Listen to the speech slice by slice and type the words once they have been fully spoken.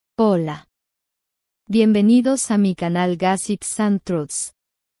Hola. Bienvenidos a mi canal Gossips and Truths.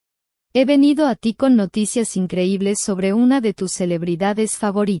 He venido a ti con noticias increíbles sobre una de tus celebridades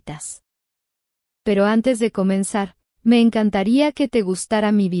favoritas. Pero antes de comenzar, me encantaría que te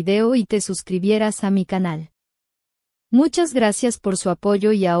gustara mi video y te suscribieras a mi canal. Muchas gracias por su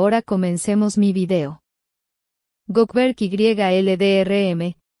apoyo y ahora comencemos mi video. Gokberk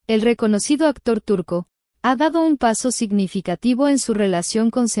Yildirim, el reconocido actor turco, ha dado un paso significativo en su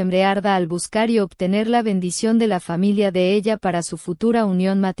relación con Cemre Arda al buscar y obtener la bendición de la familia de ella para su futura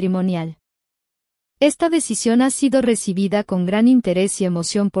unión matrimonial. Esta decisión ha sido recibida con gran interés y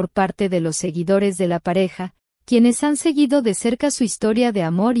emoción por parte de los seguidores de la pareja, quienes han seguido de cerca su historia de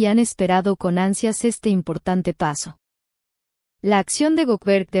amor y han esperado con ansias este importante paso. La acción de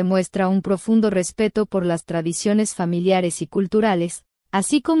Gokberk demuestra un profundo respeto por las tradiciones familiares y culturales,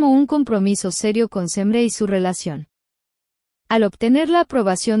 así como un compromiso serio con Cemre y su relación. Al obtener la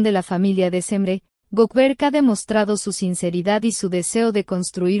aprobación de la familia de Cemre, Gokberk ha demostrado su sinceridad y su deseo de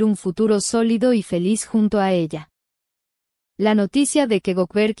construir un futuro sólido y feliz junto a ella. La noticia de que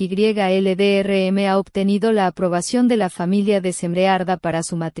Gokberk Yildirim ha obtenido la aprobación de la familia de Cemre Arda para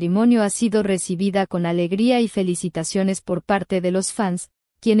su matrimonio ha sido recibida con alegría y felicitaciones por parte de los fans,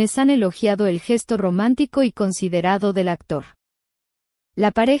 quienes han elogiado el gesto romántico y considerado del actor.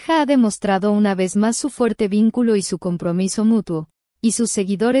 La pareja ha demostrado una vez más su fuerte vínculo y su compromiso mutuo, y sus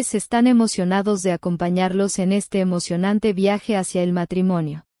seguidores están emocionados de acompañarlos en este emocionante viaje hacia el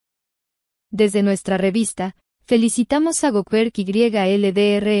matrimonio. Desde nuestra revista, felicitamos a Gokberk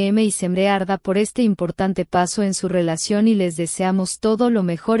Yildirim y Cemre Arda por este importante paso en su relación y les deseamos todo lo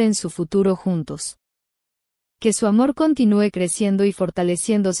mejor en su futuro juntos. Que su amor continúe creciendo y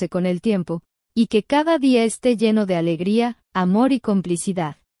fortaleciéndose con el tiempo, y que cada día esté lleno de alegría, amor y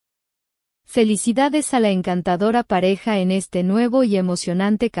complicidad. Felicidades a la encantadora pareja en este nuevo y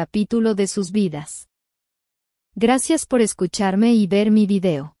emocionante capítulo de sus vidas. Gracias por escucharme y ver mi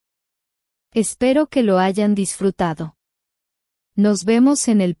video. Espero que lo hayan disfrutado. Nos vemos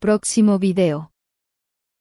en el próximo video.